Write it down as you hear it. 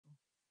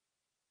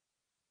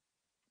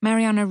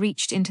Mariana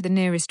reached into the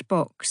nearest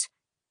box.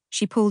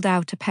 She pulled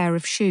out a pair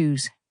of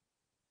shoes.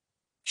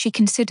 She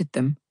considered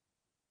them,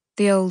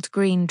 the old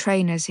green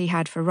trainers he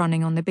had for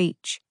running on the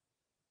beach.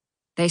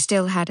 They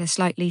still had a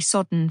slightly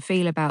sodden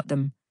feel about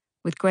them,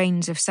 with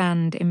grains of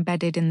sand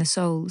embedded in the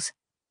soles.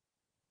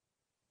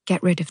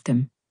 Get rid of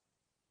them,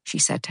 she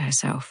said to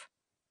herself.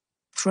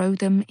 Throw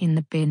them in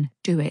the bin,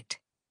 do it.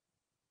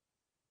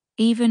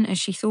 Even as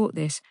she thought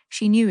this,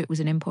 she knew it was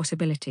an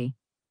impossibility.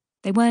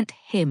 They weren't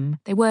him,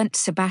 they weren't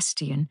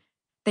Sebastian,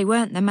 they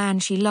weren't the man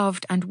she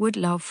loved and would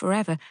love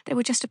forever, they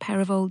were just a pair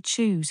of old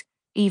shoes.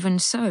 Even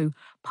so,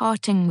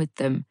 parting with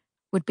them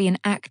would be an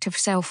act of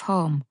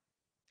self-harm,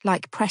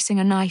 like pressing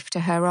a knife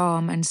to her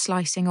arm and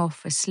slicing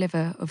off a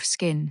sliver of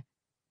skin.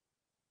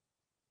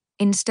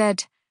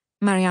 Instead,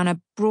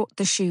 Mariana brought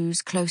the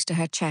shoes close to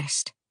her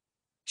chest.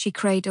 She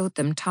cradled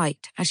them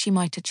tight, as she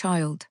might a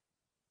child.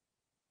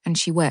 And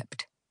she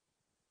wept.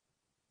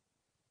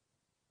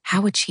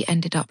 How had she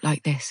ended up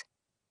like this?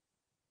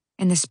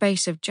 In the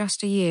space of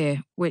just a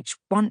year, which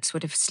once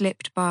would have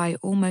slipped by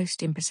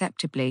almost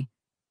imperceptibly,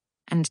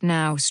 and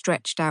now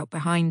stretched out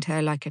behind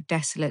her like a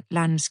desolate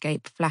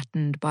landscape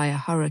flattened by a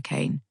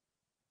hurricane.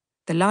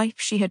 The life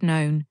she had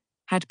known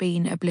had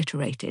been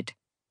obliterated,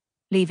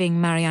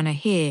 leaving Mariana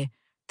here,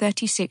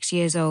 36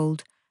 years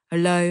old,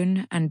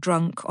 alone and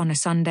drunk on a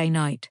Sunday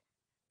night,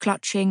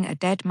 clutching a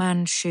dead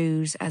man's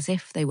shoes as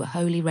if they were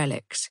holy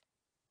relics,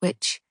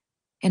 which,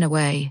 in a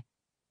way,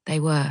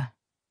 they were.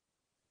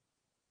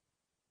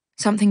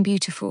 Something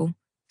beautiful,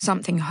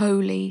 something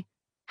holy,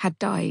 had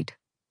died.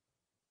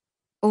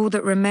 All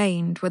that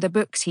remained were the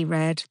books he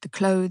read, the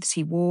clothes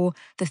he wore,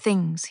 the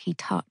things he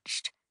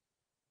touched.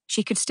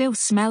 She could still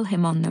smell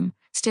him on them,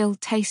 still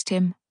taste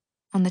him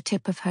on the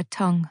tip of her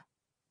tongue.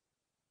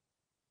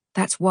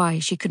 That's why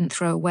she couldn't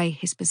throw away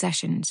his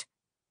possessions.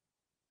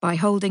 By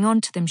holding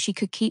on to them, she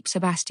could keep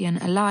Sebastian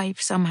alive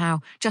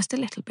somehow, just a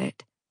little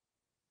bit.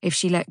 If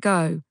she let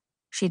go,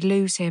 she'd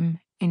lose him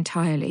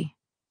entirely.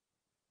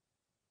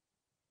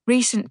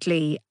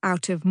 Recently,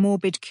 out of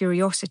morbid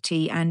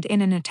curiosity and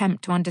in an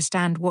attempt to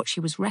understand what she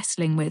was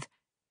wrestling with,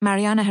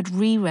 Mariana had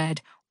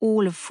reread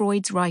all of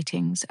Freud's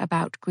writings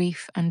about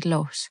grief and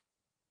loss.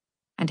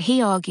 And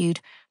he argued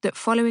that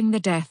following the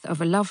death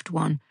of a loved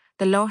one,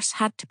 the loss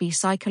had to be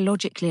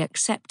psychologically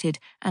accepted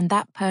and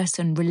that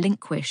person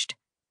relinquished,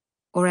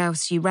 or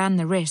else you ran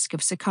the risk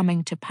of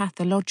succumbing to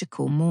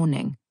pathological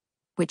mourning,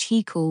 which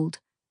he called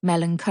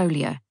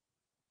melancholia,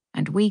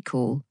 and we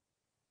call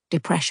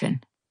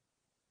depression.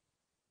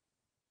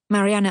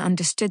 Mariana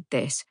understood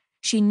this.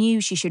 She knew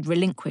she should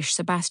relinquish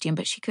Sebastian,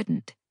 but she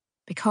couldn't,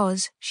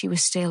 because she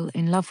was still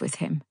in love with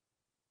him.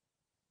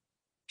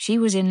 She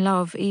was in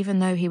love even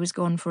though he was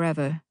gone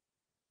forever,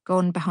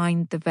 gone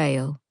behind the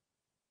veil.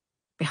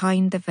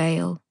 Behind the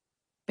veil,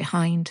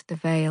 behind the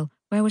veil.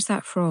 Where was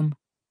that from?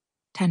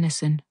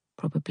 Tennyson,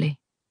 probably.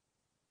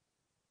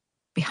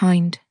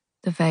 Behind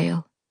the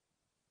veil.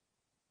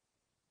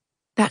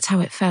 That's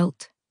how it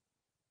felt.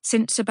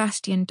 Since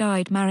Sebastian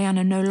died,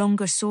 Mariana no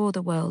longer saw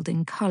the world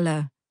in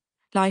colour.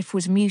 Life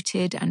was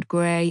muted and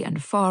grey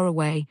and far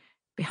away,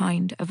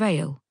 behind a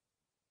veil,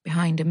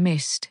 behind a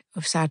mist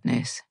of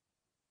sadness.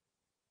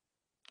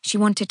 She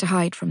wanted to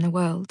hide from the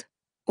world,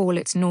 all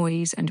its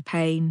noise and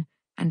pain,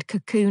 and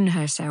cocoon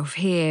herself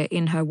here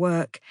in her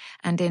work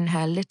and in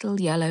her little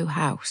yellow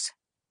house.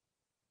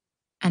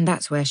 And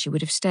that's where she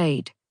would have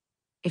stayed,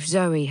 if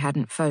Zoe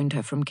hadn't phoned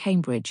her from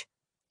Cambridge,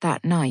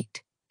 that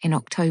night in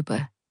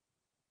October.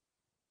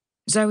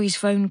 Zoe's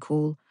phone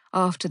call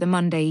after the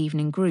Monday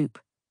evening group.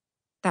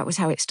 That was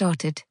how it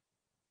started.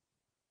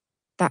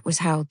 That was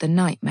how the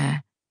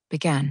nightmare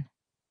began.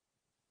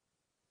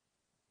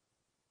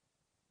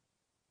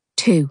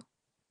 2.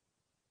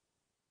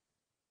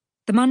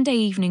 The Monday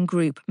evening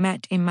group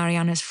met in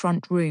Mariana's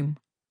front room.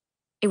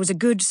 It was a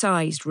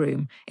good-sized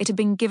room. It had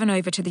been given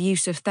over to the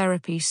use of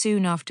therapy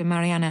soon after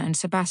Mariana and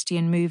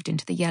Sebastian moved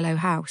into the yellow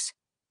house.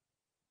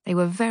 They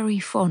were very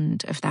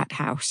fond of that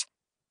house.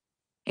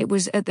 It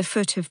was at the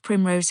foot of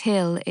Primrose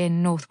Hill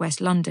in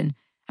northwest London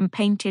and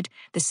painted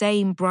the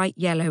same bright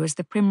yellow as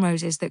the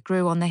primroses that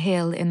grew on the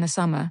hill in the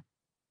summer.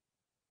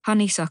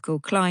 Honeysuckle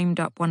climbed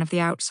up one of the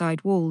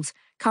outside walls,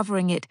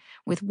 covering it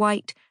with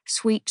white,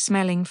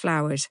 sweet-smelling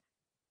flowers,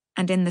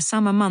 and in the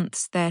summer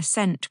months their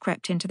scent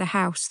crept into the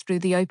house through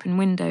the open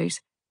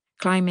windows,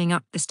 climbing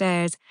up the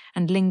stairs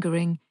and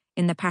lingering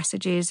in the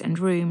passages and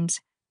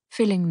rooms,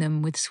 filling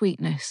them with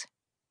sweetness.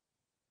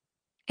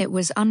 It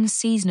was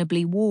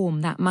unseasonably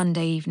warm that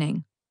Monday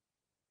evening.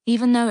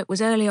 Even though it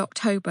was early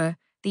October,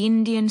 the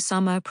Indian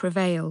summer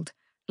prevailed,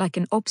 like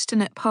an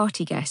obstinate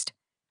party guest,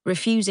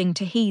 refusing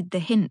to heed the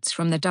hints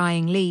from the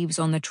dying leaves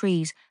on the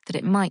trees that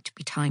it might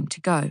be time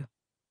to go.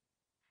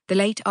 The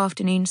late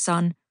afternoon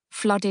sun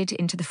flooded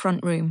into the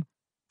front room,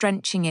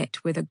 drenching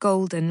it with a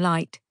golden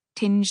light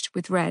tinged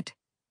with red.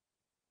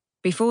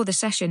 Before the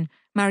session,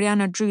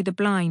 Mariana drew the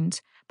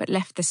blinds, but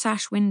left the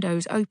sash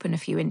windows open a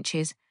few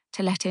inches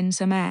to let in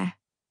some air.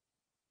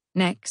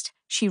 Next,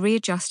 she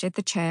readjusted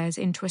the chairs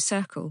into a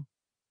circle.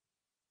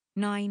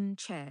 9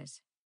 chairs.